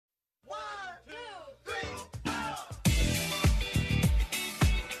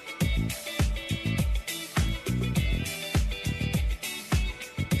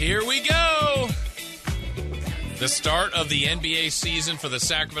Here we go. The start of the NBA season for the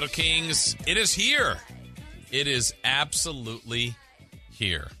Sacramento Kings. It is here. It is absolutely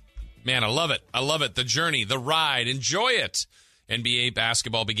here. Man, I love it. I love it. The journey, the ride. Enjoy it. NBA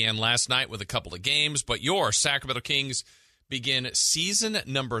basketball began last night with a couple of games, but your Sacramento Kings begin season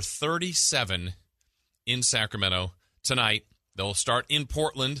number 37 in Sacramento tonight. They'll start in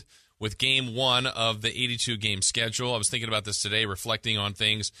Portland with game one of the 82-game schedule. I was thinking about this today, reflecting on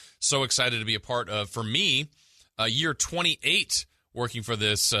things. So excited to be a part of, for me, year 28 working for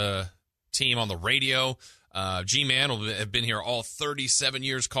this team on the radio. G-Man will have been here all 37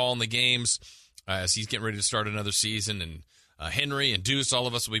 years calling the games as he's getting ready to start another season. And Henry and Deuce, all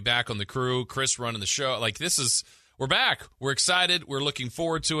of us will be back on the crew. Chris running the show. We're back. We're excited. We're looking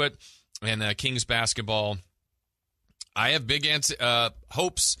forward to it. And Kings basketball, I have big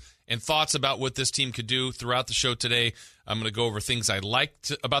hopes and thoughts about what this team could do throughout the show today. I'm going to go over things I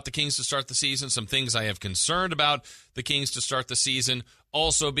liked about the Kings to start the season, some things I have concerned about the Kings to start the season.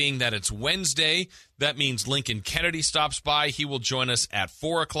 Also being that it's Wednesday, that means Lincoln Kennedy stops by. He will join us at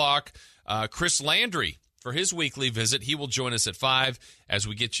 4 o'clock. Chris Landry, for his weekly visit, he will join us at 5 as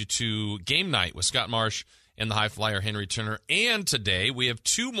we get you to game night with Scott Marsh and the high flyer Henry Turner. And today we have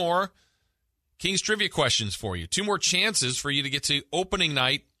 2 more Kings trivia questions for you. 2 more chances for you to get to opening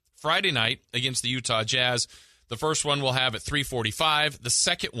night, Friday night, against the Utah Jazz. The first one we'll have at 3:45. The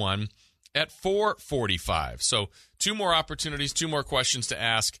second one at 4:45. So 2 more opportunities, 2 more questions to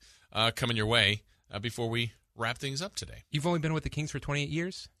ask coming your way before we wrap things up today. You've only been with the Kings for 28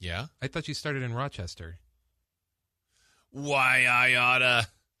 years? Yeah. I thought you started in Rochester. Why I oughta...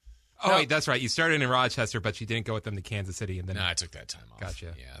 Oh, wait, that's right. You started in Rochester, but you didn't go with them to Kansas City, and then I took that time off.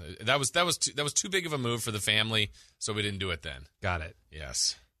 Gotcha. Yeah, that was too big of a move for the family, so we didn't do it then. Got it.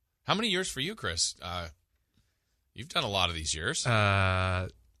 Yes. How many years for you, Chris? You've done a lot of these years. So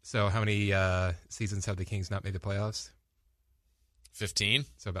how many seasons have the Kings not made the playoffs? 15.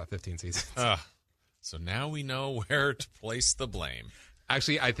 So about 15 seasons. So now we know where to place the blame.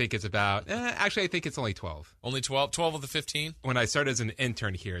 Actually, I think it's about. I think it's only 12. Only 12? 12 of the 15? When I started as an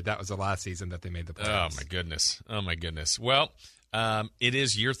intern here, that was the last season that they made the playoffs. Oh my goodness. Well, it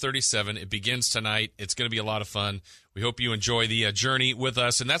is year 37. It begins tonight. It's going to be a lot of fun. We hope you enjoy the journey with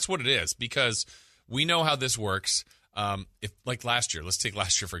us, and that's what it is, because we know how this works. If like last year, let's take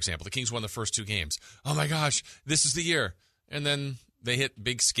last year for example. The Kings won the first 2 games. Oh my gosh, this is the year, and then they hit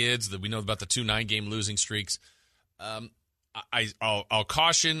big skids. That we know about the 2 9-game losing streaks. I'll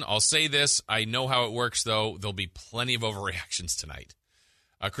caution. I'll say this. I know how it works, though. There'll be plenty of overreactions tonight.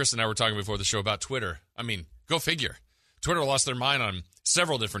 Chris and I were talking before the show about Twitter. I mean, go figure. Twitter lost their mind on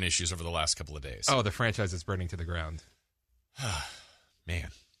several different issues over the last couple of days. Oh, the franchise is burning to the ground. Man.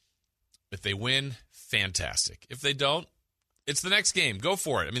 If they win, fantastic. If they don't, it's the next game. Go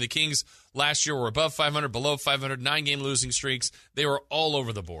for it. I mean, the Kings last year were above 500, below 500, 9-game losing streaks. They were all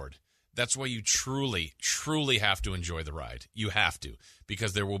over the board. That's why you truly, truly have to enjoy the ride. You have to,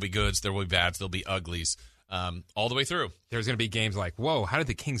 because there will be goods, there will be bads, there'll be uglies all the way through. There's going to be games like, whoa, how did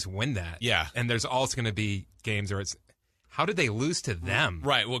the Kings win that? Yeah. And there's also going to be games where it's, how did they lose to them?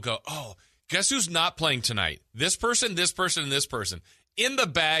 Right. We'll go, oh, guess who's not playing tonight? This person, this person, and this person. In the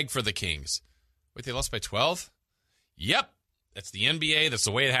bag for the Kings. Wait, they lost by 12? Yep. That's the NBA. That's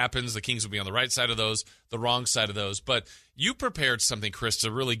the way it happens. The Kings will be on the right side of those, the wrong side of those. But you prepared something, Chris,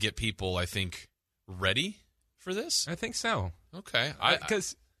 to really get people, I think, ready for this? I think so. Okay.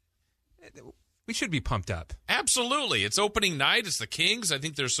 Because we should be pumped up. Absolutely. It's opening night. It's the Kings. I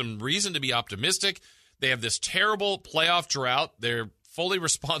think there's some reason to be optimistic. They have this terrible playoff drought. They're fully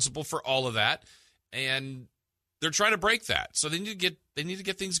responsible for all of that. And they're trying to break that. So they need to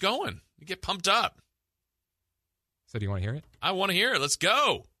get things going. Get pumped up. So do you want to hear it? I want to hear it. Let's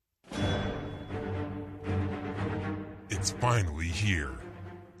go. It's finally here.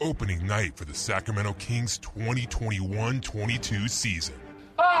 Opening night for the Sacramento Kings 2021-22 season.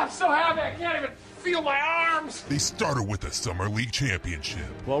 I'm so happy I can't even feel my arms. They started with a Summer League championship.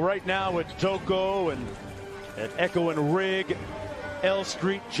 Well, right now it's Toko and Echo and Rig, L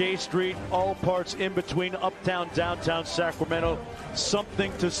Street, J Street, all parts in between uptown, downtown Sacramento.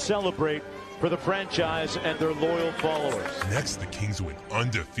 Something to celebrate for the franchise and their loyal followers. Next, the Kings went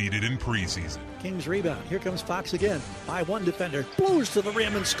undefeated in preseason. Kings rebound. Here comes Fox again. By one defender. Blows to the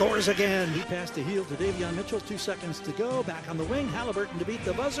rim and scores again. He passed to heel to Davion Mitchell. 2 seconds to go. Back on the wing. Halliburton to beat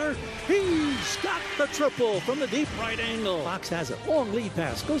the buzzer. He's got the triple from the deep right angle. Fox has it. Long lead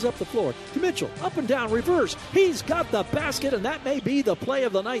pass. Goes up the floor to Mitchell. Up and down reverse. He's got the basket, and that may be the play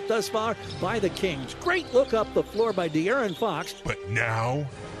of the night thus far by the Kings. Great look up the floor by De'Aaron Fox. But now,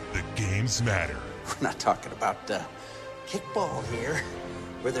 the games matter. We're not talking about kickball here.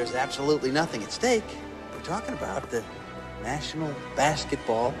 where there's absolutely nothing at stake. We're talking about the National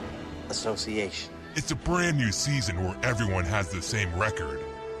Basketball Association. It's a brand new season where everyone has the same record,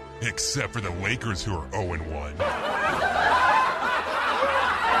 except for the Lakers, who are 0-1.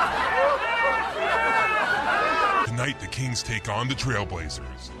 Tonight, the Kings take on the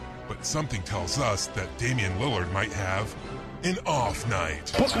Trailblazers, but something tells us that Damian Lillard might have an off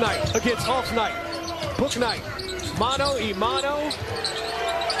night. Book night against off night. Book night. Mano y mano.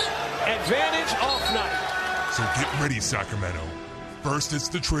 Advantage off night. So get ready, Sacramento. First, it's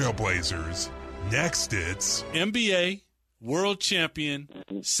the Trailblazers. Next, it's NBA World Champion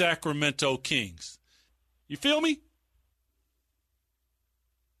Sacramento Kings. You feel me?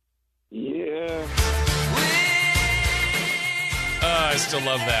 Yeah. I still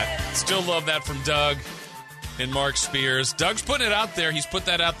love that. Still love that from Doug and Mark Spears. Doug's putting it out there. He's put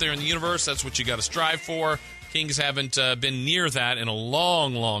that out there in the universe. That's what you got to strive for. Kings haven't been near that in a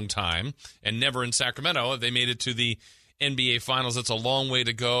long, long time, and never in Sacramento. They made it to the NBA Finals. That's a long way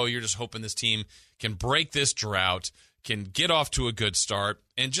to go. You're just hoping this team can break this drought, can get off to a good start,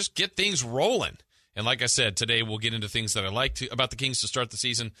 and just get things rolling. And like I said, today we'll get into things that I like about the Kings to start the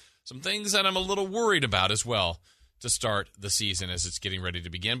season, some things that I'm a little worried about as well to start the season as it's getting ready to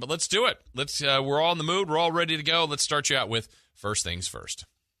begin. But let's do it. We're all in the mood. We're all ready to go. Let's start you out with First Things First.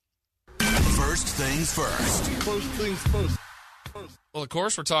 First things first. First things first. Well, of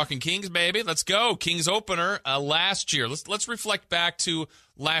course, we're talking Kings, baby. Let's go. Kings opener last year. Let's reflect back to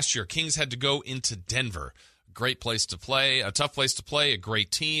last year. Kings had to go into Denver. Great place to play, a tough place to play, a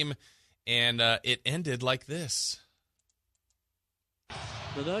great team, and it ended like this.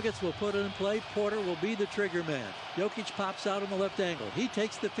 The Nuggets will put it in play. Porter will be the trigger man. Jokic pops out on the left angle. He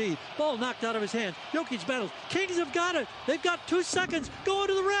takes the feed. Ball knocked out of his hands. Jokic battles. Kings have got it. They've got 2 seconds. Going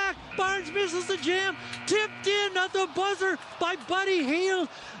to the rack. Barnes misses the jam. Tipped in at the buzzer by Buddy Hield.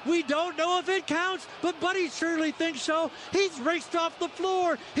 We don't know if it counts, but Buddy surely thinks so. He's raced off the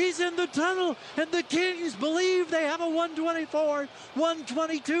floor. He's in the tunnel, and the Kings believe they have a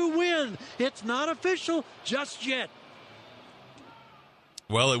 124-122 win. It's not official just yet.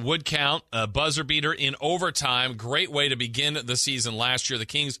 Well, it would count. A buzzer beater in overtime. Great way to begin the season last year. The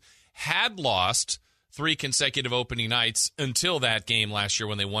Kings had lost 3 consecutive opening nights until that game last year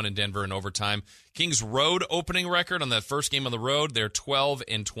when they won in Denver in overtime. Kings' road opening record on that first game on the road, they're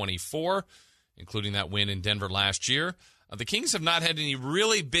 12-24, including that win in Denver last year. The Kings have not had any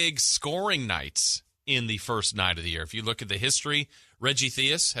really big scoring nights in the first night of the year. If you look at the history, Reggie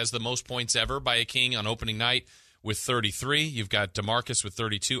Theus has the most points ever by a King on opening night with 33. You've got DeMarcus with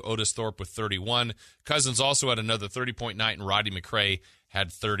 32, Otis Thorpe with 31. Cousins also had another 30-point night, and Roddy McRae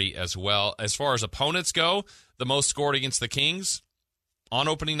had 30 as well. As far as opponents go, the most scored against the Kings on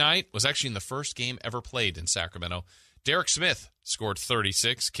opening night was actually in the first game ever played in Sacramento. Derek Smith scored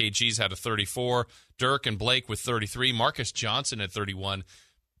 36. KG's had a 34. Dirk and Blake with 33. Marcus Johnson at 31.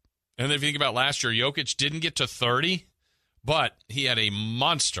 And then if you think about last year, Jokic didn't get to 30, but he had a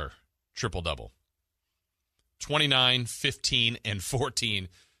monster triple-double. 29, 15, and 14,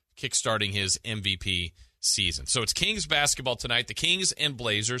 kickstarting his MVP season. So it's Kings basketball tonight. The Kings and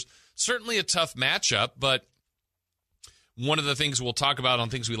Blazers. Certainly a tough matchup, but one of the things we'll talk about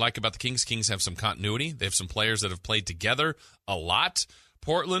on things we like about the Kings have some continuity. They have some players that have played together a lot.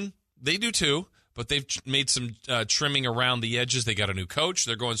 Portland, they do too, but they've made some trimming around the edges. They got a new coach.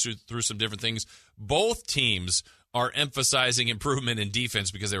 They're going through some different things. Both teams are emphasizing improvement in defense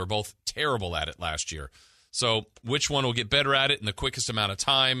because they were both terrible at it last year. So which one will get better at it in the quickest amount of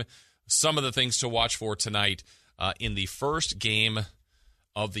time? Some of the things to watch for tonight in the first game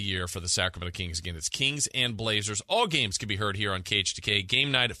of the year for the Sacramento Kings. Again, it's Kings and Blazers. All games can be heard here on KH2K.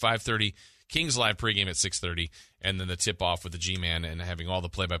 Game night at 5:30, Kings live pregame at 6:30, and then the tip-off with the G-Man and having all the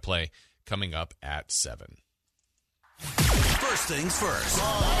play-by-play coming up at 7. First things first.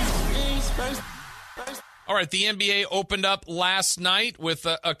 All right, the NBA opened up last night with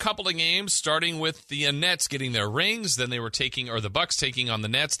a couple of games, starting with the Nets getting their rings. Then they were the Bucks taking on the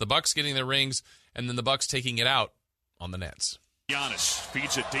Nets, the Bucks getting their rings, and then the Bucks taking it out on the Nets. Giannis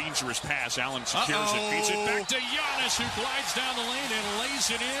feeds a dangerous pass. Allen secures it, feeds it back to Giannis, who glides down the lane and lays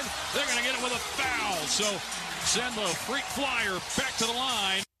it in. They're going to get it with a foul. So send the freak flyer back to the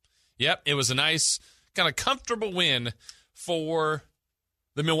line. Yep, it was a nice, kind of comfortable win for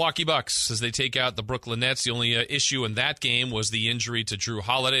the Milwaukee Bucks as they take out the Brooklyn Nets. The only issue in that game was the injury to Drew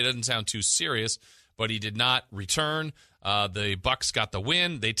Holiday. It doesn't sound too serious, but he did not return. The Bucks got the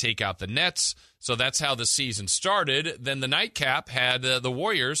win. They take out the Nets. So that's how the season started. Then the nightcap had the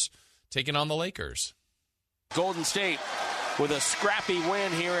Warriors taking on the Lakers. Golden State with a scrappy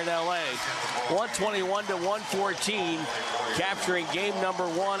win here in L.A. 121-114, capturing game number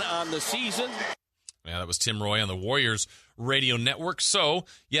 1 on the season. Yeah, that was Tim Roy on the Warriors radio network. So,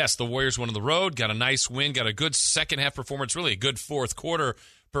 yes, the Warriors won on the road, got a nice win, got a good second-half performance, really a good fourth-quarter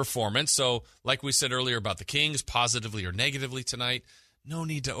performance. So, like we said earlier about the Kings, positively or negatively tonight, no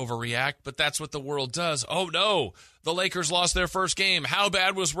need to overreact, but that's what the world does. Oh, no, the Lakers lost their first game. How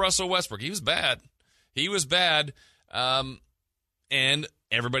bad was Russell Westbrook? He was bad. He was bad. And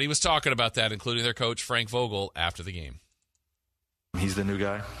everybody was talking about that, including their coach, Frank Vogel, after the game. He's the new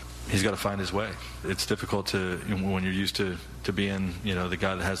guy. He's got to find his way. It's difficult to, when you're used to being, the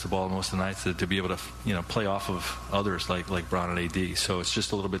guy that has the ball most of the nights, to be able to, play off of others like Bron and AD. So it's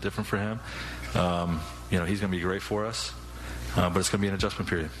just a little bit different for him. He's going to be great for us, but it's going to be an adjustment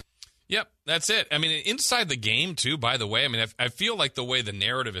period. Yep, that's it. I mean, inside the game, too, by the way, I feel like the way the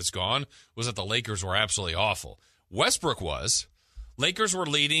narrative has gone was that the Lakers were absolutely awful. Westbrook was. Lakers were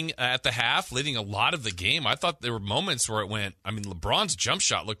leading at the half, leading a lot of the game. I thought there were moments where it went, LeBron's jump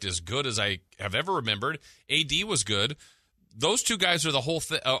shot looked as good as I have ever remembered. AD was good. Those two guys are the whole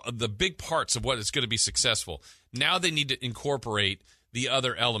the big parts of what is going to be successful. Now they need to incorporate the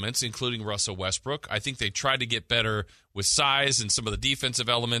other elements, including Russell Westbrook. I think they tried to get better with size and some of the defensive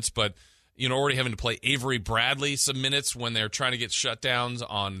elements, but already having to play Avery Bradley some minutes when they're trying to get shutdowns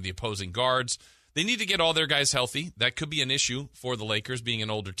on the opposing guards. They need to get all their guys healthy. That could be an issue for the Lakers, being an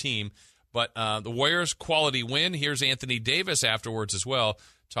older team. But the Warriors, quality win. Here's Anthony Davis afterwards as well,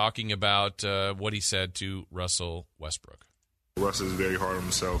 talking about what he said to Russell Westbrook. Russ is very hard on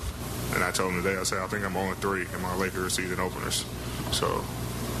himself. And I told him today, I said, I think I'm 0-3 in my Lakers season openers. So,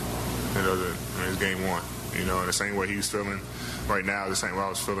 it's game 1. And the same way he's feeling right now, the same way I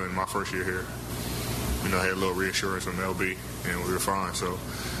was feeling in my first year here. I had a little reassurance from LB, and we were fine. So,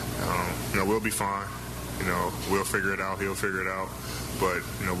 we'll be fine. We'll figure it out. He'll figure it out. But,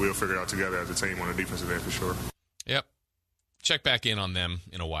 we'll figure it out together as a team on the defensive end for sure. Yep. Check back in on them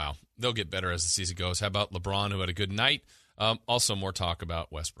in a while. They'll get better as the season goes. How about LeBron, who had a good night? Also, more talk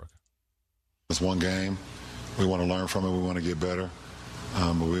about Westbrook. It's one game. We want to learn from it. We want to get better.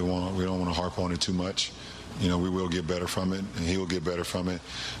 But we don't want to harp on it too much. We will get better from it, and he will get better from it.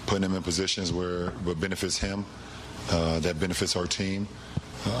 Putting him in positions where what benefits him, that benefits our team.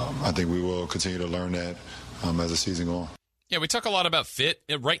 I think we will continue to learn that as the season goes on. Yeah, we talk a lot about fit.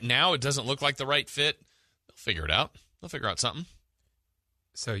 Right now, it doesn't look like the right fit. They'll figure it out. They'll figure out something.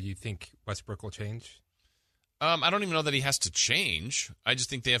 So you think Westbrook will change? I don't even know that he has to change. I just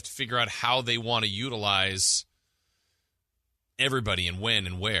think they have to figure out how they want to utilize everybody and when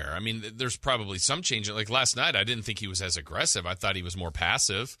and where. There's probably some change. Like last night, I didn't think he was as aggressive. I thought he was more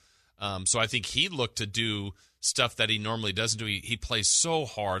passive. So I think he looked to do stuff that he normally doesn't do. He plays so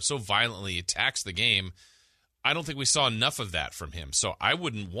hard, so violently, attacks the game. I don't think we saw enough of that from him. So I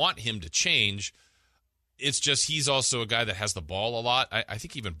wouldn't want him to change. It's just he's also a guy that has the ball a lot. I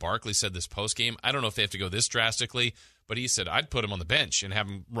think even Barkley said this postgame. I don't know if they have to go this drastically, but he said, I'd put him on the bench and have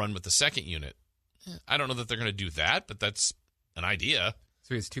him run with the second unit. I don't know that they're going to do that, but that's an idea.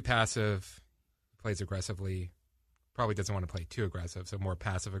 So he's too passive, plays aggressively, probably doesn't want to play too aggressive, so more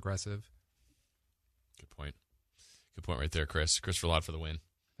passive-aggressive. Good point. Good point right there, Chris. Christopher Laud for the win.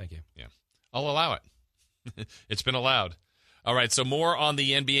 Thank you. Yeah. I'll allow it. It's been allowed. All right, so more on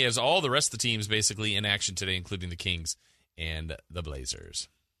the NBA as all the rest of the teams basically in action today, including the Kings and the Blazers.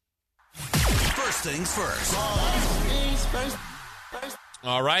 First things first.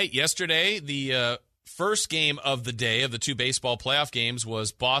 All right, yesterday, the first game of the day of the two baseball playoff games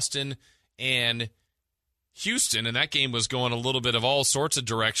was Boston and Houston, and that game was going a little bit of all sorts of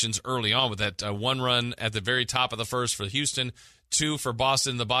directions early on with that one run at the very top of the first for Houston, 2 for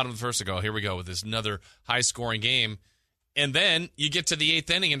Boston in the bottom of the first to go. Here we go with this another high-scoring game. And then you get to the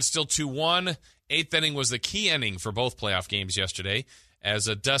 8th inning, and it's still 2-1. 8th inning was the key inning for both playoff games yesterday,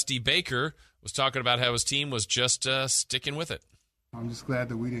 as Dusty Baker was talking about how his team was just sticking with it. I'm just glad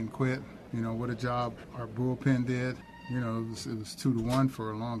that we didn't quit. What a job our bullpen did. It was 2-1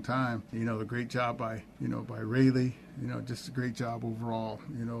 for a long time. The great job by Rayleigh. Just a great job overall.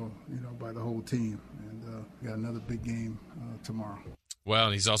 By the whole team. And we got another big game tomorrow. Well,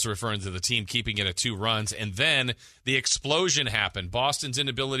 and he's also referring to the team keeping it at 2 runs. And then the explosion happened. Boston's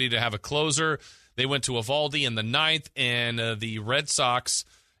inability to have a closer. They went to Eovaldi in the 9th, and the Red Sox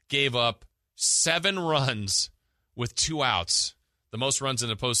gave up 7 runs with 2 outs. The most runs in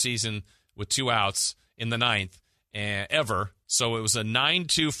the postseason with 2 outs in the 9th ever. So it was a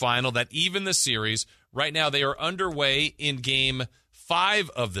 9-2 final that evened the series. Right now they are underway in Game 5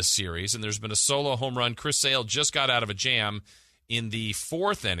 of the series, and there's been a solo home run. Chris Sale just got out of a jam in the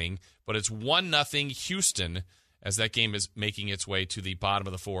 4th inning, but it's 1-0 Houston as that game is making its way to the bottom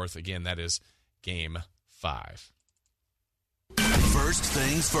of the fourth. Again, that is Game 5. First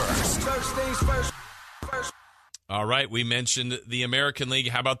things first. First things first. All right, we mentioned the American League.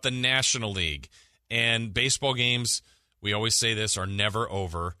 How about the National League? And baseball games, we always say this, are never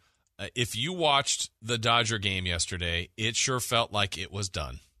over. If you watched the Dodger game yesterday, it sure felt like it was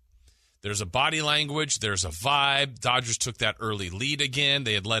done. There's a body language. There's a vibe. Dodgers took that early lead again.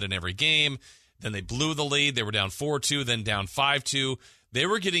 They had led in every game. Then they blew the lead. They were down 4-2, then down 5-2. They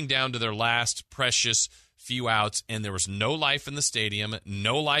were getting down to their last precious few outs, and there was no life in the stadium,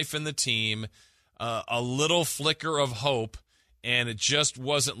 no life in the team, a little flicker of hope, and it just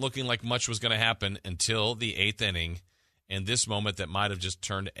wasn't looking like much was going to happen until the 8th inning and this moment that might have just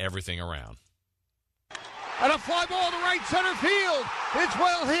turned everything around. And a fly ball to right center field. It's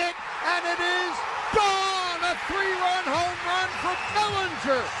well hit, and it is gone. A 3-run home run from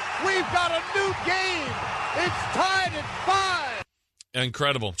Bellinger. We've got a new game. It's tied at 5.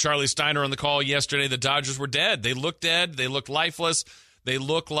 Incredible. Charlie Steiner on the call yesterday. The Dodgers were dead. They looked dead. They looked lifeless. They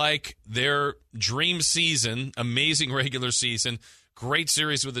looked like their dream season, amazing regular season, great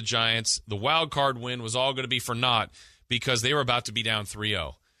series with the Giants. The wild card win was all going to be for naught because they were about to be down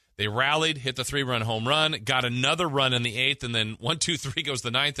 3-0. They rallied, hit the 3-run home run, got another run in the 8th, and then 1-2-3 goes the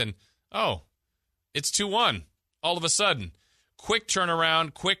 9th, and it's 2-1 all of a sudden. Quick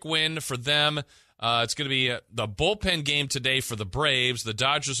turnaround, quick win for them. It's going to be the bullpen game today for the Braves. The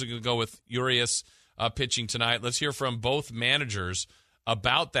Dodgers are going to go with Urias pitching tonight. Let's hear from both managers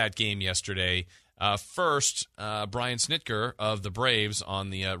about that game yesterday. First, Brian Snitker of the Braves on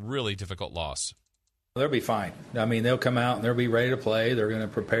the really difficult loss. They'll be fine. I mean, they'll come out and they'll be ready to play. They're going to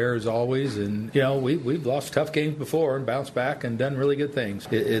prepare as always. And, we've lost tough games before and bounced back and done really good things.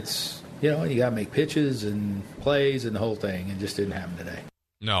 It's, you got to make pitches and plays and the whole thing. It just didn't happen today.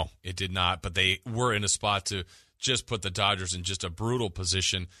 No, it did not. But they were in a spot to just put the Dodgers in just a brutal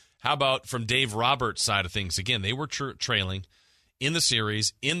position. How about from Dave Roberts' side of things? Again, they were trailing in the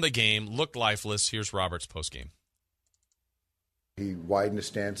series, in the game, looked lifeless. Here's Roberts' postgame. He widened his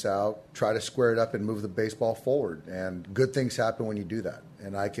stance out, try to square it up and move the baseball forward. And good things happen when you do that.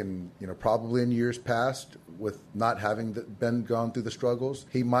 And I can, probably in years past, with not having been gone through the struggles,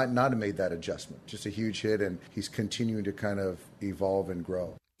 he might not have made that adjustment. Just a huge hit, and he's continuing to kind of evolve and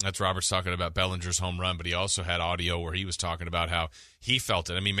grow. That's Roberts talking about Bellinger's home run, but he also had audio where he was talking about how he felt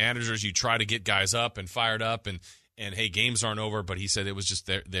it. I mean, managers, you try to get guys up and fired up, and hey, games aren't over, but he said it was just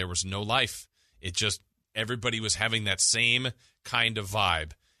there was no life. It just, everybody was having that same kind of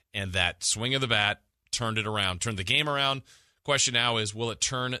vibe, and that swing of the bat turned it around, turned the game around. Question now is, will it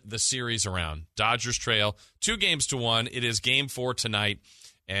turn the series around? Dodgers trail 2-1. It is Game 4 tonight,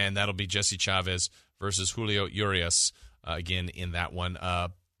 and that'll be Jesse Chavez versus Julio Urias again in that one.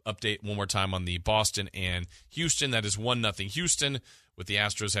 Update one more time on the Boston and Houston. That is 1-0 Houston, with the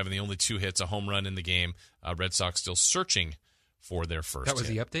Astros having the only 2 hits, a home run in the game. Red Sox still searching for their first That was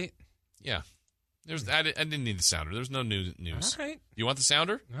hit. the update? Yeah. I didn't need the sounder. There's no new news. All right. You want the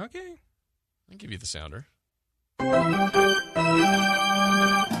sounder? Okay. I'll give you the sounder. Okay.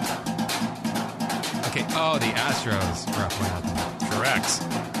 Oh, the Astros are up 1-0. Correct.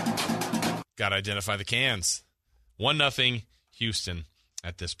 Got to identify the cans. 1-0 Houston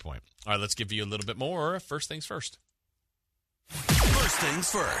at this point. All right, let's give you a little bit more. First things first. First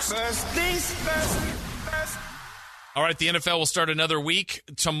things first. First things first. All right, the NFL will start another week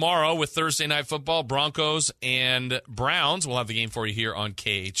tomorrow with Thursday Night Football. Broncos and Browns. We'll have the game for you here on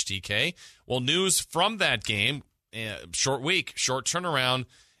KHTK. Well, news from that game, short week, short turnaround,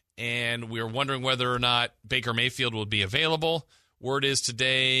 and we are wondering whether or not Baker Mayfield will be available. Word is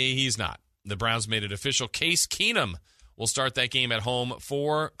today he's not. The Browns made it official. Case Keenum will start that game at home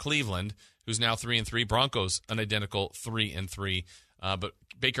for Cleveland, who's now 3-3. Broncos, an identical 3-3. But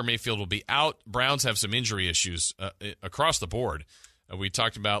Baker Mayfield will be out. Browns have some injury issues across the board. We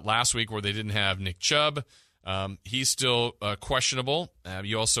talked about last week where they didn't have Nick Chubb. He's still questionable.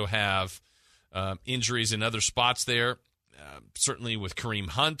 You also have injuries in other spots there, certainly with Kareem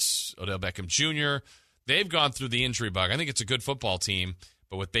Hunt, Odell Beckham Jr. They've gone through the injury bug. I think it's a good football team,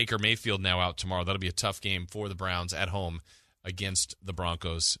 but with Baker Mayfield now out tomorrow, that'll be a tough game for the Browns at home against the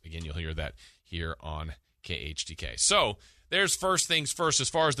Broncos. Again, you'll hear that here on KHTK. So there's first things first. As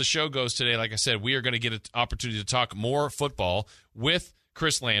far as the show goes today, like I said, we are going to get an opportunity to talk more football with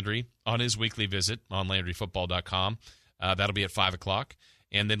Chris Landry on his weekly visit on LandryFootball.com. That'll be at 5 o'clock.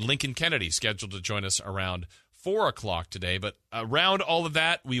 And then Lincoln Kennedy scheduled to join us around 4 o'clock today. But around all of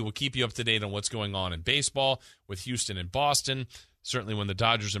that, we will keep you up to date on what's going on in baseball with Houston and Boston, certainly when the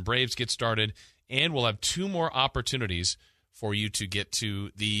Dodgers and Braves get started. And we'll have 2 more opportunities for you to get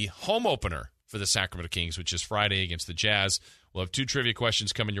to the home opener for the Sacramento Kings, which is Friday against the Jazz. We'll have 2 trivia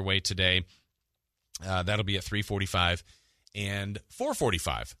questions coming your way today. That'll be at 3:45 and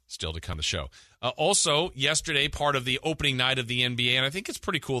 4:45 still to come the show. Also, yesterday, part of the opening night of the NBA, and I think it's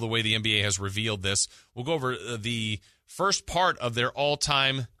pretty cool the way the NBA has revealed this. We'll go over the first part of their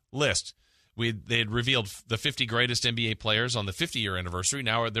all-time list. They had revealed the 50 greatest NBA players on the 50-year anniversary.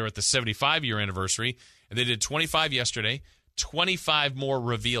 Now they're at the 75-year anniversary, and they did 25 yesterday, 25 more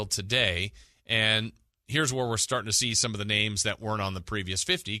revealed today, and here's where we're starting to see some of the names that weren't on the previous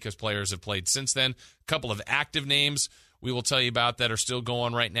 50 because players have played since then. A couple of active names we will tell you about that are still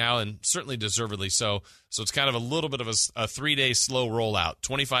going right now, and certainly deservedly so. So it's kind of a little bit of a 3-day slow rollout.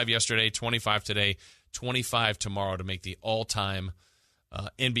 25 yesterday, 25 today, 25 tomorrow to make the all-time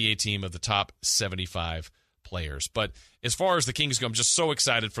NBA team of the top 75 players. But as far as the Kings go, I'm just so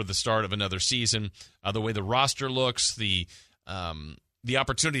excited for the start of another season. The way the roster looks, the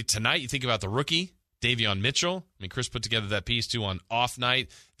opportunity tonight. You think about the rookie, Davion Mitchell. I mean, Chris put together that piece, too, on off night,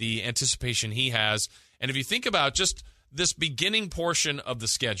 the anticipation he has. And if you think about just this beginning portion of the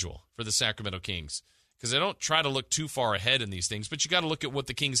schedule for the Sacramento Kings, because I don't try to look too far ahead in these things, but you got to look at what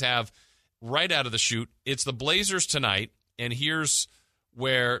the Kings have right out of the chute. It's the Blazers tonight, and here's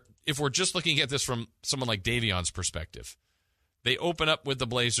where, if we're just looking at this from someone like Davion's perspective, they open up with the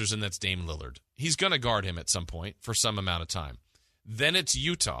Blazers, and that's Dame Lillard. He's going to guard him at some point for some amount of time. Then it's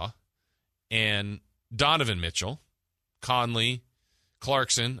Utah and Donovan Mitchell, Conley,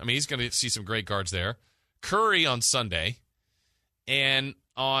 Clarkson. I mean, he's going to see some great guards there. Curry on Sunday. And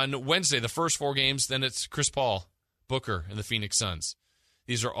on Wednesday, the first 4 games, then it's Chris Paul, Booker, and the Phoenix Suns.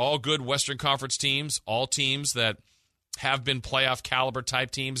 These are all good Western Conference teams, all teams that have been playoff caliber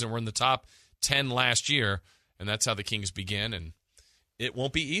type teams and were in the top 10 last year. And that's how the Kings begin. And it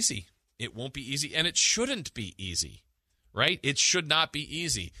won't be easy. It won't be easy. And it shouldn't be easy, right? It should not be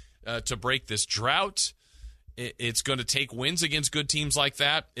easy to break this drought. It's going to take wins against good teams like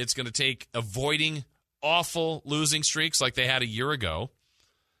that. It's going to take avoiding awful losing streaks like they had a year ago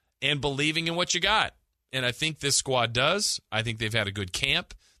and believing in what you got. And I think this squad does. I think they've had a good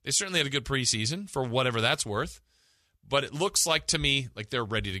camp. They certainly had a good preseason for whatever that's worth. But it looks like to me like they're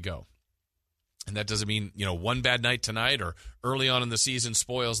ready to go. And that doesn't mean, one bad night tonight or early on in the season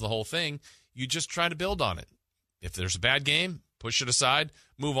spoils the whole thing. You just try to build on it. If there's a bad game, push it aside,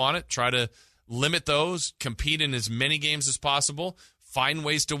 move on it, try to limit those, compete in as many games as possible, find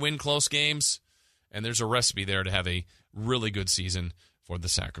ways to win close games, and there's a recipe there to have a really good season for the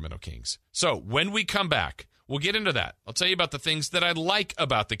Sacramento Kings. So when we come back, we'll get into that. I'll tell you about the things that I like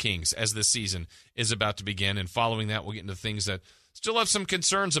about the Kings as this season is about to begin, and following that, we'll get into things that still have some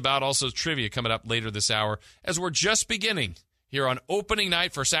concerns about. Also, trivia coming up later this hour as we're just beginning here on opening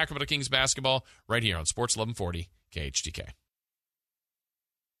night for Sacramento Kings basketball right here on Sports 1140 KHTK.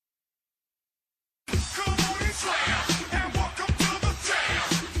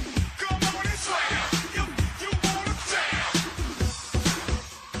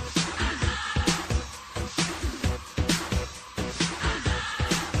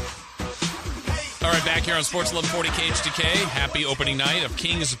 All right, back here on Sports 1140 KHTK. Happy opening night of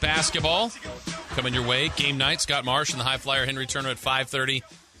Kings basketball coming your way. Game night, Scott Marsh and the High Flyer Henry Turner at 5:30.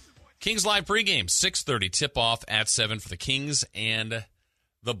 Kings live pregame, 6:30. Tip-off at 7 for the Kings and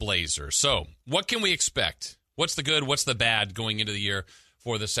the Blazers. So what can we expect? What's the good, what's the bad going into the year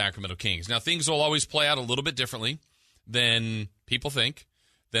for the Sacramento Kings? Now, things will always play out a little bit differently than people think,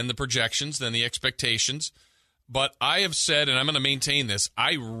 than the projections, than the expectations. But I have said, and I'm going to maintain this,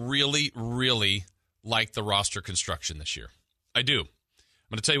 I really, really like the roster construction this year. I do. I'm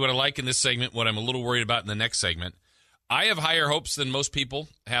going to tell you what I like in this segment, what I'm a little worried about in the next segment. I have higher hopes than most people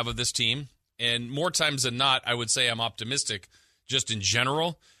have of this team, and more times than not, I would say I'm optimistic just in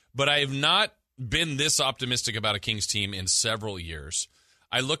general, but I have not been this optimistic about a Kings team in several years.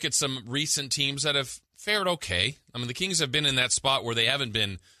 I look at some recent teams that have fared okay. I mean, the Kings have been in that spot where they haven't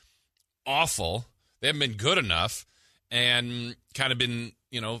been awful. They haven't been good enough and kind of been,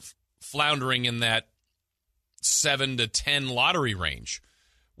 floundering in that 7 to 10 lottery range.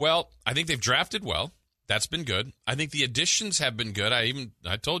 Well, I think they've drafted well. That's been good. I think the additions have been good.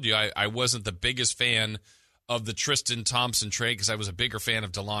 I told you I wasn't the biggest fan of the Tristan Thompson trade because I was a bigger fan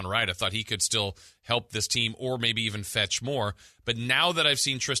of DeLon Wright. I thought he could still help this team or maybe even fetch more. But now that I've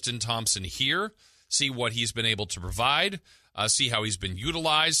seen Tristan Thompson here, see what he's been able to provide, see how he's been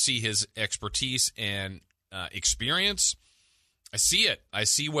utilized, see his expertise and experience, I see it. I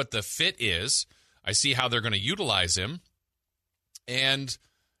see what the fit is. I see how they're going to utilize him. And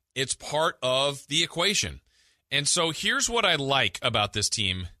it's part of the equation. And so here's what I like about this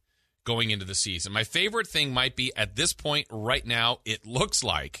team going into the season. My favorite thing might be at this point right now, it looks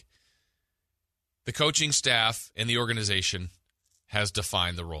like The coaching staff and the organization has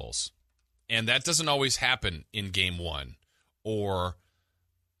defined the roles. And that doesn't always happen in game one or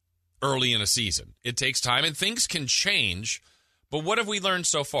early in a season. It takes time, and things can change. But what have we learned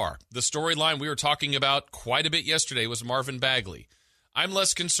so far? The storyline we were talking about quite a bit yesterday was Marvin Bagley. I'm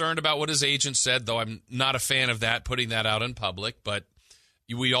less concerned about what his agent said, though I'm not a fan of that, putting that out in public. But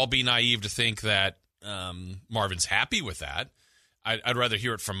we'd all be naive to think that Marvin's happy with that. I'd rather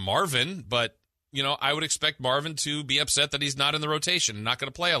hear it from Marvin, but I would expect Marvin to be upset that he's not in the rotation and not going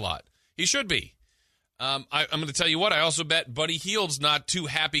to play a lot. He should be. I'm going to tell you what, I also bet Buddy Hield's not too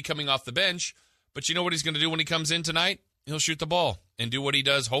happy coming off the bench, but you know what he's going to do when he comes in tonight? He'll shoot the ball and do what he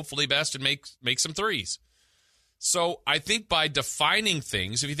does hopefully best and make some threes. So I think by defining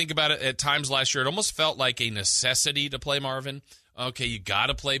things, if you think about it, at times last year, it almost felt like a necessity to play Marvin. Okay, you got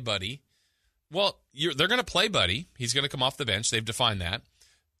to play Buddy. Well, they're going to play Buddy. He's going to come off the bench. They've defined that.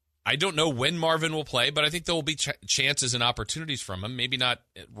 I don't know when Marvin will play, but I think there will be chances and opportunities from him. Maybe not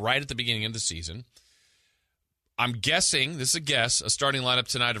right at the beginning of the season. I'm guessing, this is a guess, a starting lineup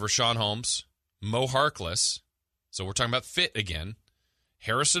tonight of Rashawn Holmes, Mo Harkless. So we're talking about fit again.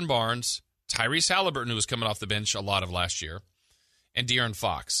 Harrison Barnes, Tyrese Halliburton, who was coming off the bench a lot of last year, and De'Aaron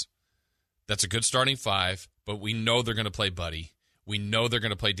Fox. That's a good starting five, but we know they're going to play Buddy. We know they're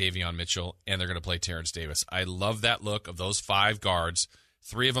going to play Davion Mitchell, and they're going to play Terrence Davis. I love that look of those five guards,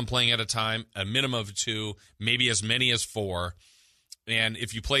 3 of them playing at a time, a minimum of 2, maybe as many as 4. And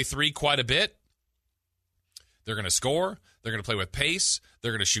if you play 3 quite a bit, they're going to score. They're going to play with pace.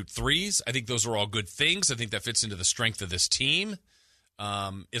 They're going to shoot threes. I think those are all good things. I think that fits into the strength of this team.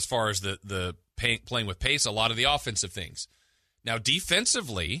 As far as the playing with pace, a lot of the offensive things. Now,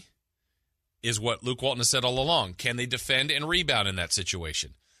 defensively is what Luke Walton has said all along. Can they defend and rebound in that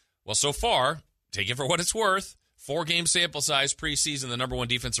situation? Well, so far, take it for what it's worth, 4-game sample size preseason, the number 1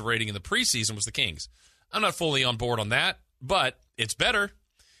 defensive rating in the preseason was the Kings. I'm not fully on board on that, but it's better.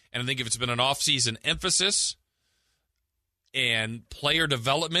 And I think if it's been an off-season emphasis and player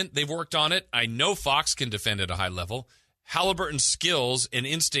development, they've worked on it. I know Fox can defend at a high level. Halliburton's skills and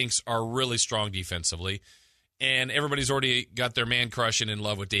instincts are really strong defensively. And everybody's already got their man crush and in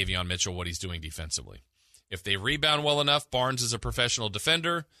love with Davion Mitchell, what he's doing defensively. If they rebound well enough, Barnes is a professional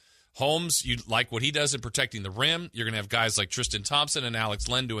defender. Holmes, you like what he does in protecting the rim. You're going to have guys like Tristan Thompson and Alex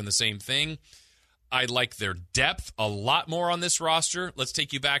Len doing the same thing. I like their depth a lot more on this roster. Let's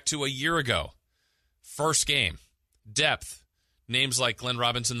take you back to a year ago. First game, depth. Names like Glenn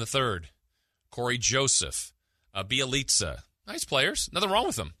Robinson III, Corey Joseph, Bielitsa. Nice players. Nothing wrong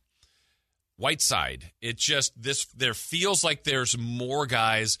with them. Whiteside. There feels like there's more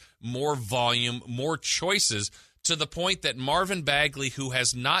guys, more volume, more choices, to the point that Marvin Bagley, who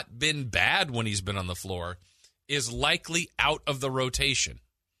has not been bad when he's been on the floor, is likely out of the rotation.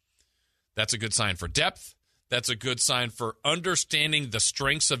 That's a good sign for depth. That's a good sign for understanding the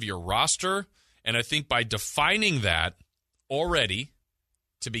strengths of your roster. And I think by defining that already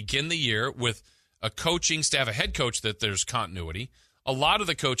to begin the year with a coaching staff, a head coach, that there's continuity, a lot of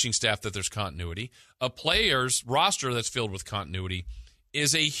the coaching staff that there's continuity, a player's roster that's filled with continuity,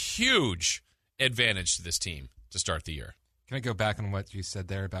 is a huge advantage to this team to start the year. Can I go back on what you said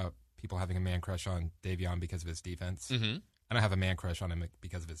there about people having a man crush on Davion because of his defense? Mm-hmm. I don't have a man crush on him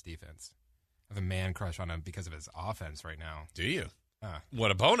because of his defense. I have a man crush on him because of his offense right now. Do you?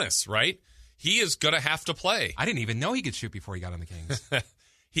 What a bonus, right? He is going to have to play. I didn't even know he could shoot before he got on the Kings.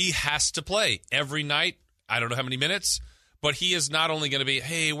 He has to play every night. I don't know how many minutes, but he is not only going to be,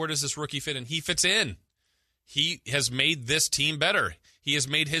 hey, where does this rookie fit in? He fits in. He has made this team better. He has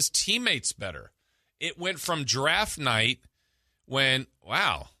made his teammates better. It went from draft night when,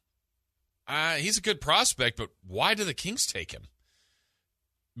 wow, he's a good prospect, but why did the Kings take him?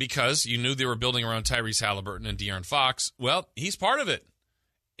 Because you knew they were building around Tyrese Halliburton and De'Aaron Fox. Well, he's part of it.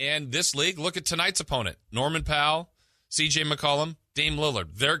 And this league, look at tonight's opponent. Norman Powell, C.J. McCollum, Dame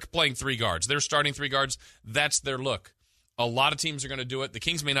Lillard. They're playing 3 guards. They're starting 3 guards. That's their look. A lot of teams are going to do it. The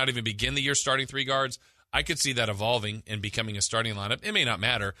Kings may not even begin the year starting 3 guards. I could see that evolving and becoming a starting lineup. It may not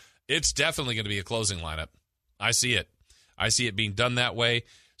matter. It's definitely going to be a closing lineup. I see it. I see it being done that way.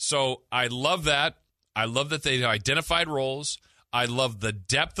 So I love that. I love that they identified roles. I love the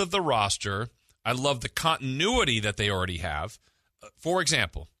depth of the roster. I love the continuity that they already have. For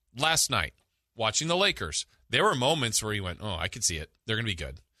example, last night, watching the Lakers, there were moments where you went, oh, I could see it. They're going to be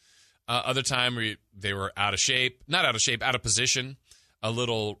good. Other time, they were out of shape. Not out of shape, out of position, a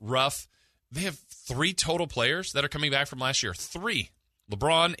little rough. They have 3 total players that are coming back from last year. 3.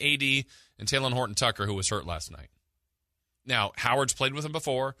 LeBron, AD, and Talen Horton-Tucker, who was hurt last night. Now, Howard's played with him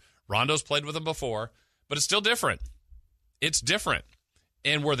before. Rondo's played with him before. But it's still different. It's different.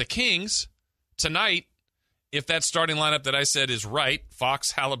 And where the Kings, tonight, if that starting lineup that I said is right,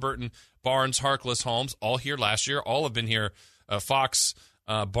 Fox, Halliburton, Barnes, Harkless, Holmes, all here last year, all have been here. Fox,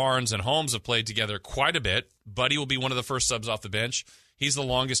 Barnes, and Holmes have played together quite a bit. Buddy will be one of the first subs off the bench. He's the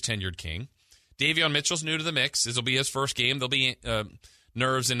longest tenured King. Davion Mitchell's new to the mix. This will be his first game. There'll be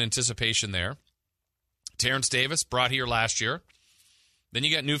nerves and anticipation there. Terrence Davis, brought here last year. Then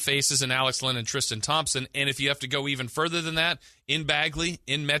you got new faces in Alex Len and Tristan Thompson. And if you have to go even further than that, in Bagley,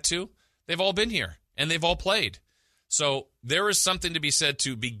 in Metu, they've all been here, and they've all played. So there is something to be said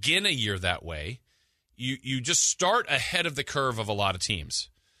to begin a year that way. You just start ahead of the curve of a lot of teams.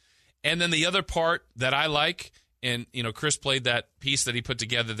 And then the other part that I like, and Chris played that piece that he put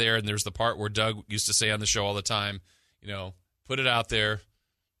together there, and there's the part where Doug used to say on the show all the time, put it out there,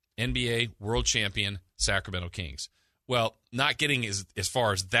 NBA world champion Sacramento Kings. Well, not getting as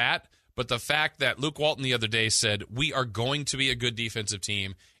far as that, but the fact that Luke Walton the other day said, we are going to be a good defensive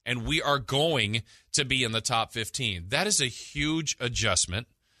team, and we are going to be in the top 15. That is a huge adjustment.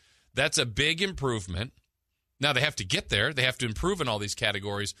 That's a big improvement. Now, they have to get there. They have to improve in all these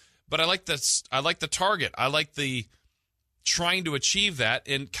categories. But I like this. I like the target. I like the trying to achieve that.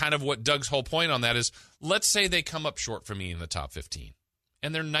 And kind of what Doug's whole point on that is, let's say they come up short for me in the top 15,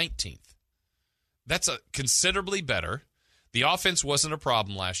 and they're 19th. That's considerably better. The offense wasn't a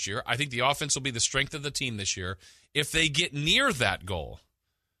problem last year. I think the offense will be the strength of the team this year. If they get near that goal,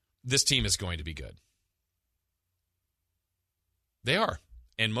 this team is going to be good. They are.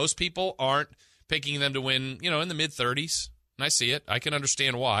 And most people aren't picking them to win, in the mid-30s. And I see it. I can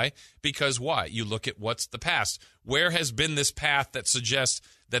understand why. Because why? You look at what's the past. Where has been this path that suggests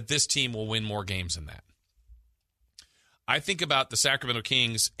that this team will win more games than that? I think about the Sacramento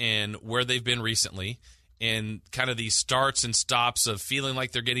Kings and where they've been recently and kind of these starts and stops of feeling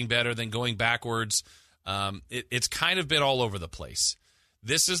like they're getting better, then going backwards. It's kind of been all over the place.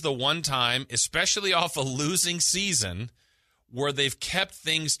 This is the one time, especially off a losing season, where they've kept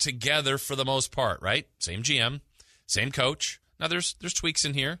things together for the most part, right? Same GM, same coach. Now, there's tweaks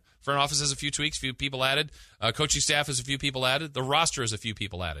in here. Front office has a few tweaks, few people added. Coaching staff has a few people added. The roster has a few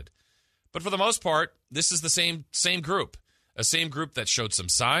people added. But for the most part, this is the same group. A same group that showed some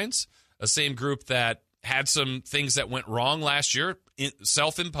signs. A same group that had some things that went wrong last year,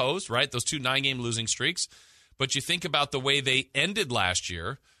 self-imposed, right? Those 2 9-game losing streaks. But you think about the way they ended last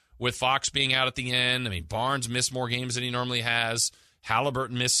year with Fox being out at the end. I mean, Barnes missed more games than he normally has.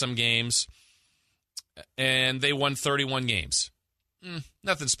 Halliburton missed some games. And they won 31 games.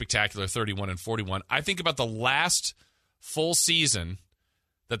 Nothing spectacular, 31-41. I think about the last full season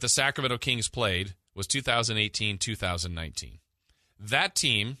that the Sacramento Kings played was 2018-2019. That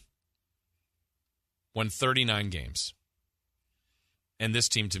team won 39 games. And this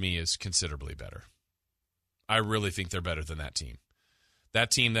team, to me, is considerably better. I really think they're better than that team.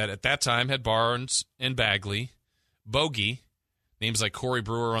 That team that at that time had Barnes and Bagley, Bogey, names like Corey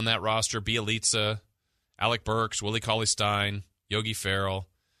Brewer on that roster, Bielitsa, Alec Burks, Willie Cauley-Stein, Yogi Ferrell,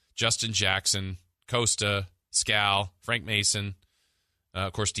 Justin Jackson, Costa, Scal, Frank Mason,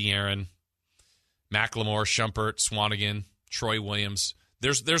 of course, De'Aaron, McLemore, Shumpert, Swanigan, Troy Williams.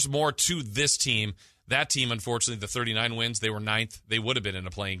 There's more to this team. That team, unfortunately, the 39 wins, they were 9th. They would have been in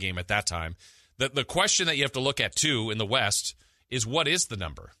a playing game at that time. The question that you have to look at, too, in the West is what is the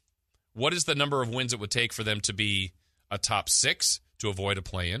number? What is the number of wins it would take for them to be a top 6 to avoid a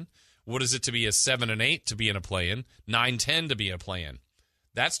play-in? What is it to be a 7 and 8 to be in a play-in? 9-10 to be in a play-in?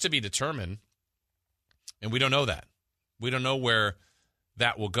 That's to be determined, and we don't know that. We don't know where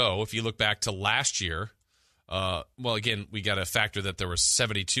that will go. If you look back to last year, again, we got to factor that there were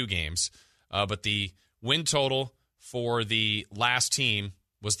 72 games, but the win total for the last team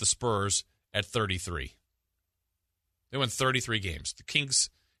was the Spurs at 33. They won 33 games. The Kings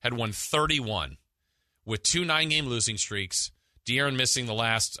had won 31 with 2 9-game losing streaks. De'Aaron missing the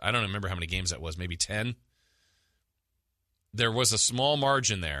last, I don't remember how many games that was, maybe 10. There was a small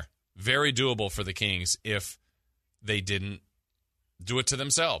margin there. Very doable for the Kings if they didn't do it to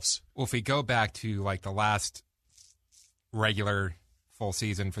themselves. Well, if we go back to like the last regular full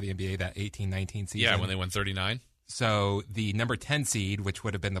season for the NBA, that 18-19 season. Yeah, when they won 39. So the number 10 seed, which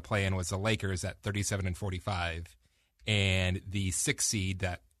would have been the play-in, was the Lakers at 37-45. And the 6th seed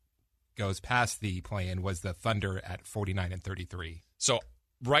that goes past the play-in was the Thunder at 49-33. So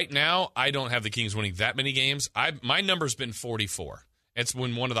right now, I don't have the Kings winning that many games. My number's been 44. It's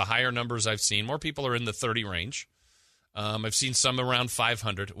been one of the higher numbers I've seen. More people are in the 30 range. I've seen some around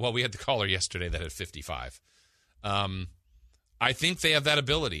 500. Well, we had the caller yesterday that had 55. I think they have that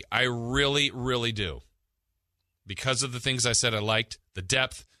ability. I really, really do. Because of the things I said I liked, the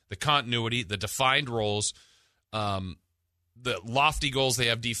depth, the continuity, the defined roles, the lofty goals they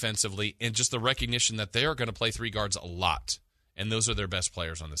have defensively, and just the recognition that they are going to play three guards a lot, and those are their best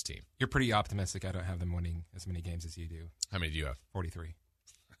players on this team. You're pretty optimistic. I don't have them winning as many games as you do. How many do you have? 43.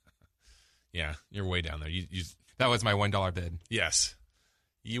 Yeah, you're way down there. You That was my $1 bid. Yes.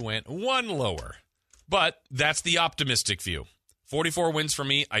 You went one lower. But that's the optimistic view. 44 wins for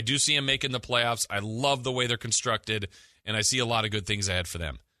me. I do see them making the playoffs. I love the way they're constructed, and I see a lot of good things ahead for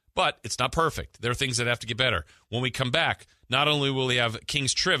them. But it's not perfect. There are things that have to get better. When we come back, not only will we have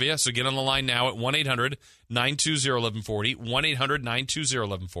Kings Trivia, so get on the line now at 1-800-920-1140,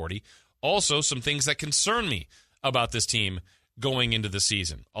 1-800-920-1140. Also, some things that concern me about this team going into the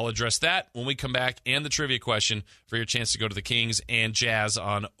season. I'll address that when we come back, and the trivia question for your chance to go to the Kings and Jazz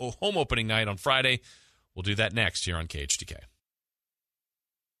on home opening night on Friday. We'll do that next here on KHTK.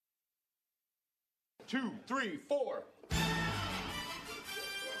 2, 3, 4.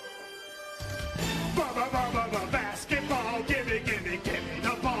 Basketball, give me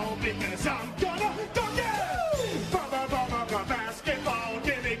the ball because I'm gonna dunk it. Basketball,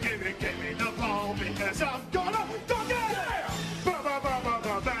 give me the ball because I'm gonna dunk it.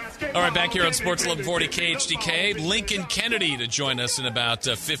 All right, back here on Sports 1140 KHTK. Lincoln Kennedy to join us in about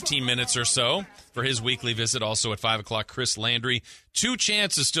 15 minutes or so for his weekly visit. Also at 5 o'clock, Chris Landry. 2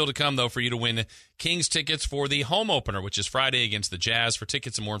 chances still to come, though, for you to win Kings tickets for the home opener, which is Friday against the Jazz. For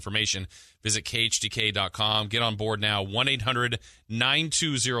tickets and more information, visit KHTK.com. Get on board now,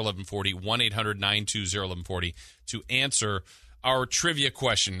 1-800-920-1140, 1-800-920-1140 to answer our trivia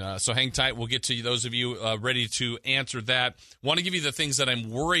question. So hang tight. We'll get to those of you ready to answer that. Want to give you the things that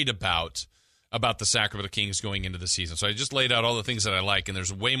I'm worried about the Sacramento Kings going into the season. So I just laid out all the things that I like, and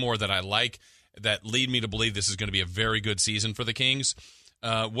there's way more that I like that lead me to believe this is going to be a very good season for the Kings.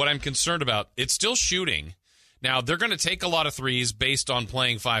 What I'm concerned about, it's still shooting. Now, they're going to take a lot of threes based on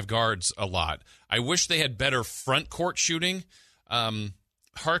playing 5 guards a lot. I wish they had better front court shooting.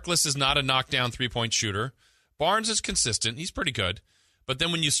 Harkless is not a knockdown three-point shooter. Barnes is consistent. He's pretty good. But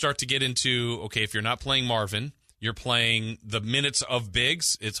then when you start to get into, okay, if you're not playing Marvin, you're playing the minutes of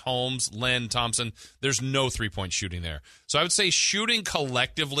bigs. It's Holmes, Len, Thompson. There's no three-point shooting there. So I would say shooting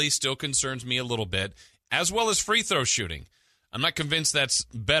collectively still concerns me a little bit, as well as free throw shooting. I'm not convinced that's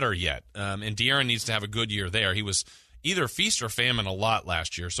better yet. And De'Aaron needs to have a good year there. He was either feast or famine a lot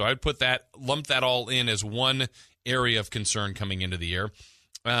last year. So I'd lump that all in as one area of concern coming into the year.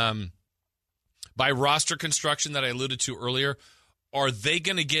 By roster construction that I alluded to earlier, are they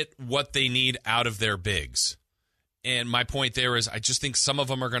going to get what they need out of their bigs? And my point there is I just think some of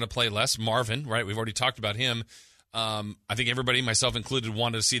them are going to play less. Marvin, right? We've already talked about him. I think everybody, myself included,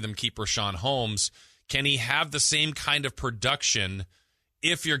 wanted to see them keep Rashawn Holmes. Can he have the same kind of production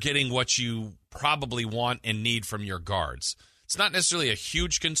if you're getting what you probably want and need from your guards? It's not necessarily a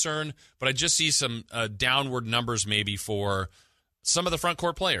huge concern, but I just see some downward numbers maybe for some of the front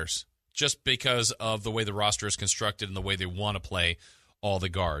court players, just because of the way the roster is constructed and the way they want to play all the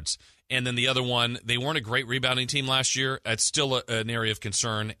guards. And then the other one, they weren't a great rebounding team last year. It's still an area of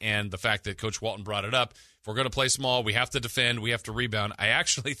concern, and the fact that Coach Walton brought it up, if we're going to play small, we have to defend, we have to rebound. I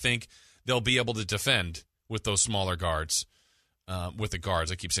actually think they'll be able to defend with those smaller guards, with the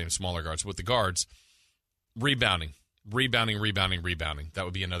guards. I keep saying smaller guards. With the guards, rebounding. That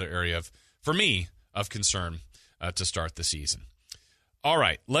would be another area for me, of concern to start the season. All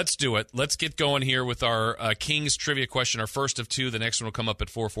right, let's do it. Let's get going here with our Kings trivia question, our first of 2. The next one will come up at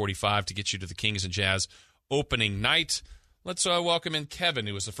 4:45 to get you to the Kings and Jazz opening night. Let's welcome in Kevin,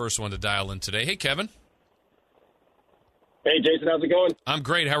 who was the first one to dial in today. Hey, Kevin. Hey, Jason, how's it going? I'm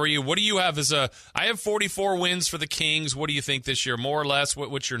great. How are you? What do you have I have 44 wins for the Kings. What do you think this year? More or less?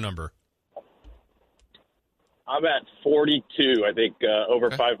 What's your number? I'm at 42. I think over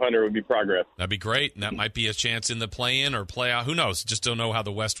 500 would be progress. That'd be great. And that might be a chance in the play-in or play-out. Who knows? Just don't know how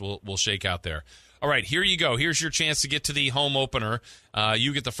the West will shake out there. All right, here you go. Here's your chance to get to the home opener.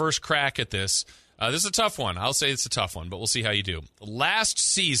 You get the first crack at this. This is a tough one. I'll say it's a tough one, but we'll see how you do. Last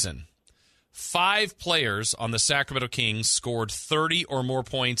season, 5 players on the Sacramento Kings scored 30 or more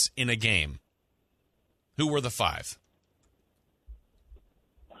points in a game. Who were the 5?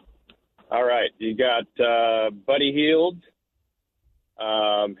 All right, you got Buddy Hield,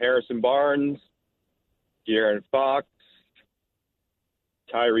 Harrison Barnes, De'Aaron Fox,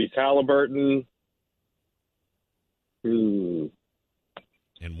 Tyrese Halliburton. And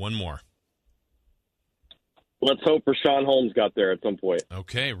one more. Let's hope Rashawn Holmes got there at some point.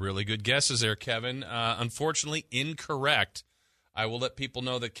 Okay, really good guesses there, Kevin. Unfortunately, incorrect. I will let people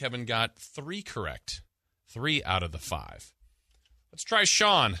know that Kevin got 3 correct. 3 out of the 5. Let's try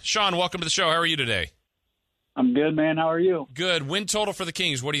Sean. Sean, welcome to the show. How are you today? I'm good, man. How are you? Good. Win total for the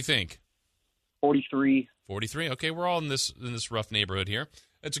Kings, what do you think? 43. 43. Okay, we're all in this rough neighborhood here.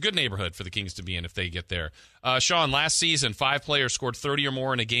 It's a good neighborhood for the Kings to be in if they get there. Sean, last season, 5 players scored 30 or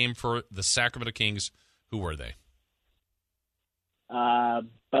more in a game for the Sacramento Kings. Who were they?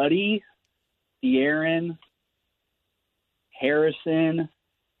 Buddy, De'Aaron, Harrison,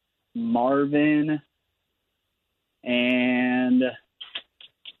 Marvin, and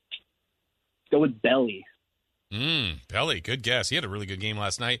go with Belly. Belly, good guess. He had a really good game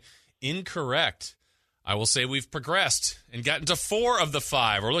last night. Incorrect. I will say we've progressed and gotten to 4 of the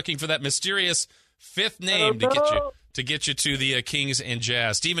 5. We're looking for that mysterious 5th name to get you to the Kings and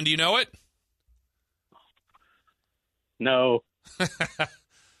Jazz. Steven, do you know it? No.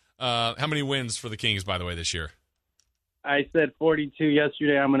 How many wins for the Kings, by the way, this year? I said 42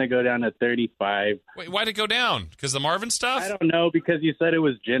 yesterday. I'm going to go down to 35. Wait, why'd it go down? Because the Marvin stuff? I don't know, because you said it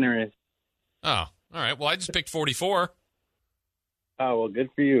was generous. Oh, all right. Well, I just picked 44. Oh, well, good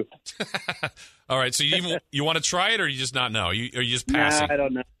for you. All right, so you want to try it, or you just not know? Are you just passing? Nah, I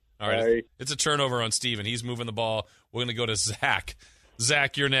don't know. All right, Sorry. It's a turnover on Steven. He's moving the ball. We're going to go to Zach.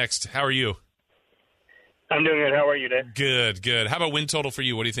 Zach, you're next. How are you? I'm doing good. How are you, Dave? Good. How about win total for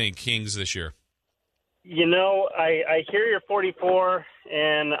you? What do you think, Kings this year? You know, I hear you're 44,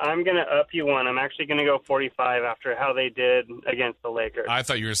 and I'm going to up you one. I'm actually going to go 45 after how they did against the Lakers. I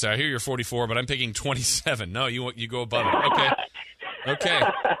thought you were going to say, I hear you're 44, but I'm picking 27. No, you go above it. Okay.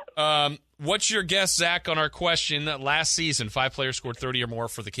 What's your guess, Zach, on our question? Last season, 5 players scored 30 or more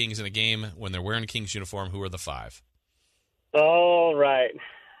for the Kings in a game when they're wearing a Kings uniform. Who are the 5? All right.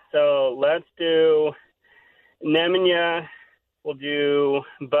 So let's do Nemanja. We'll do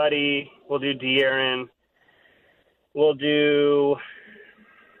Buddy. We'll do De'Aaron. We'll do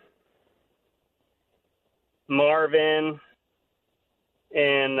Marvin.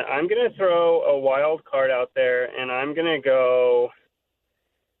 And I'm going to throw a wild card out there, and I'm going to go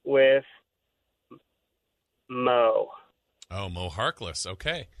with Mo. Oh, Mo Harkless.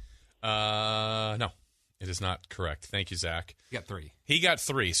 Okay. No, it is not correct. Thank you, Zach. He got 3. He got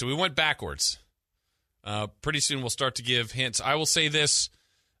 3, so we went backwards. Pretty soon we'll start to give hints. I will say this.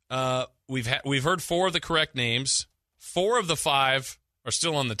 We've heard 4 of the correct names. 4 of the 5 are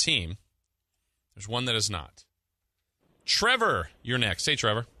still on the team. There's one that is not. Trevor, you're next. Hey,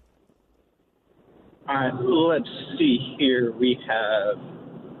 Trevor. All right, let's see here. We have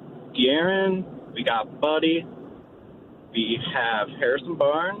De'Aaron. We got Buddy. We have Harrison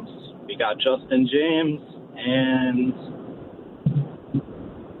Barnes. We got Justin James. And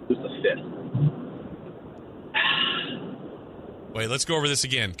who's the 5th? Wait, let's go over this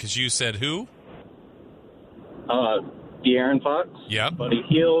again, because you said who? De'Aaron Fox. Yep. Buddy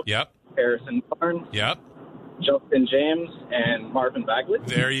Hield. Yep. Harrison Barnes. Yep. Justin James and Marvin Bagley.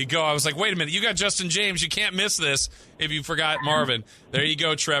 There you go. I was like, wait a minute. You got Justin James. You can't miss this if you forgot Marvin. There you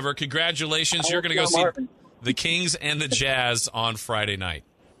go, Trevor. Congratulations. You're going to go see the Kings and the Jazz on Friday night.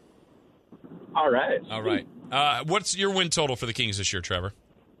 All right. What's your win total for the Kings this year, Trevor?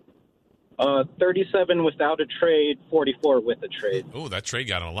 37 without a trade, 44 with a trade. Oh, that trade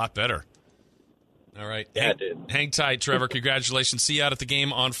got a lot better. All right. Yeah, it did. Hang tight, Trevor. Congratulations. See you out at the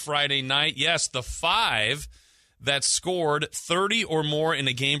game on Friday night. Yes, the 5 that scored 30 or more in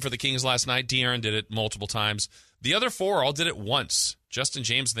a game for the Kings last night. De'Aaron did it multiple times. The other 4 all did it once. Justin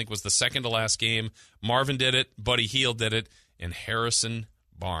James, I think, was the second to last game. Marvin did it. Buddy Hield did it. And Harrison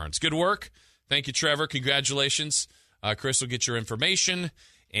Barnes. Good work. Thank you, Trevor. Congratulations. Chris will get your information.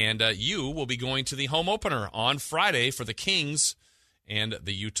 And you will be going to the home opener on Friday for the Kings and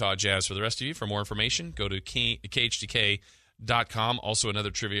the Utah Jazz. For the rest of you, for more information, go to KHTK.com. Also, another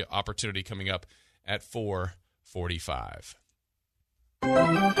trivia opportunity coming up at 4:45.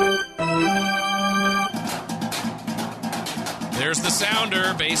 There's the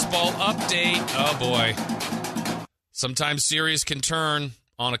sounder. Baseball update. Oh, boy. Sometimes series can turn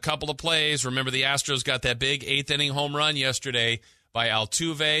on a couple of plays. Remember, the Astros got that big 8th-inning home run yesterday by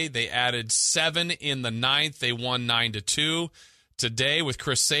Altuve. They added 7 in the 9th. They won 9-2. Today, with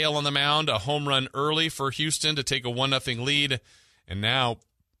Chris Sale on the mound, a home run early for Houston to take a 1-0 lead. And now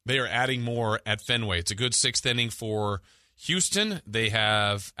they are adding more at Fenway. It's a good 6th inning for Houston. They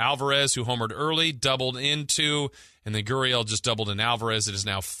have Alvarez, who homered early, doubled into, and then Gurriel just doubled in Alvarez. It is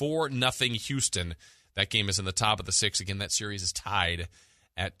now 4-0 Houston. That game is in the top of the 6th. Again, that series is tied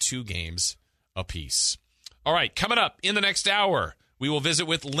at 2 games apiece. All right, coming up in the next hour, we will visit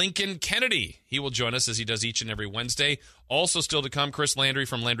with Lincoln Kennedy. He will join us as he does each and every Wednesday. Also still to come, Chris Landry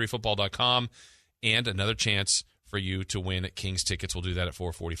from LandryFootball.com, and another chance for you to win Kings tickets. We'll do that at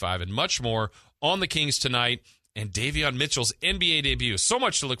 4:45, and much more on the Kings tonight and Davion Mitchell's NBA debut. So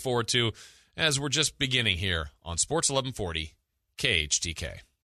much to look forward to as we're just beginning here on Sports 1140 KHTK.